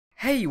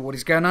Hey, what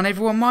is going on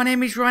everyone? My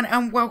name is Ryan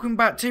and welcome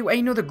back to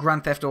another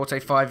Grand Theft Auto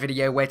 5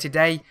 video where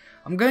today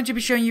I'm going to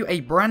be showing you a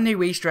brand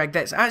new Easter egg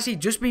that's actually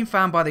just been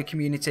found by the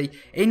community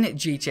in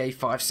GTA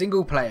 5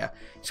 single player.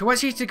 So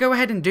actually to go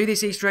ahead and do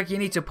this Easter egg you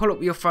need to pull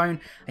up your phone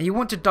and you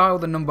want to dial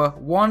the number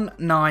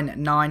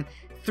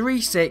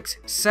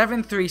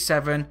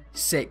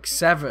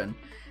 19936773767.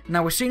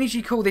 Now as soon as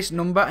you call this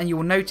number, and you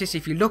will notice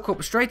if you look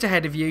up straight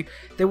ahead of you,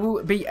 there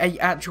will be a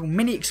actual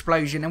mini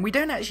explosion, and we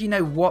don't actually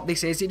know what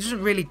this is. It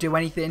doesn't really do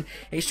anything,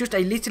 it's just a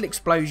little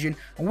explosion.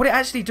 And what it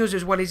actually does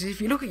as well is if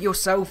you look at your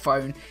cell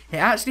phone, it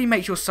actually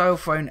makes your cell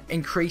phone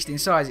increased in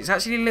size. It's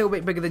actually a little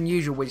bit bigger than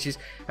usual, which is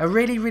a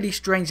really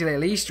strange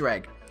little Easter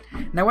egg.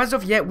 Now as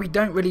of yet we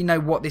don't really know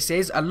what this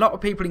is. A lot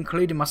of people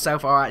including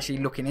myself are actually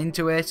looking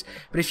into it,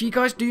 but if you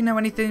guys do know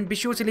anything be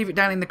sure to leave it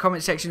down in the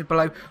comment sections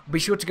below. Be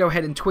sure to go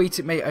ahead and tweet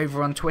at me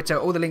over on Twitter.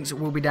 All the links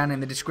will be down in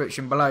the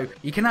description below.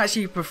 You can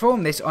actually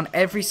perform this on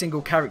every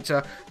single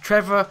character,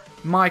 Trevor,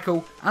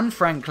 Michael and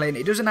Franklin.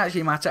 It doesn't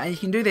actually matter, and you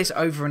can do this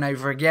over and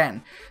over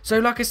again. So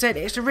like I said,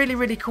 it's a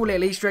really cool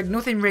little Easter egg.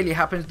 Nothing really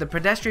happens. The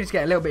pedestrians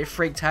get a little bit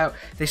freaked out,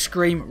 they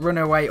scream, run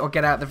away or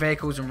get out the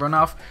vehicles and run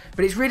off,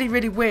 but it's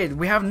really weird.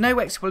 We have no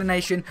explanation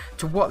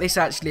to what this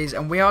actually is,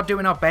 and we are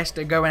doing our best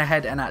to go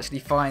ahead and actually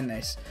find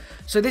this.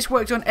 So this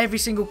works on every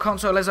single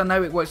console, as I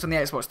know it works on the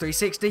Xbox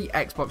 360,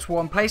 Xbox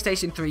One,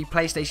 PlayStation 3,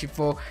 PlayStation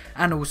 4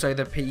 and also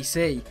the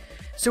PC.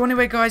 So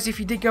anyway guys, if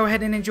you did go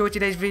ahead and enjoy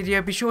today's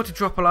video, be sure to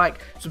drop a like,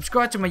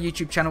 subscribe to my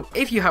YouTube channel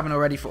if you haven't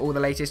already for all the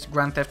latest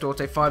Grand Theft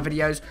Auto 5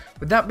 videos.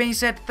 With that being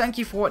said, thank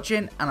you for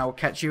watching and I will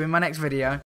catch you in my next video.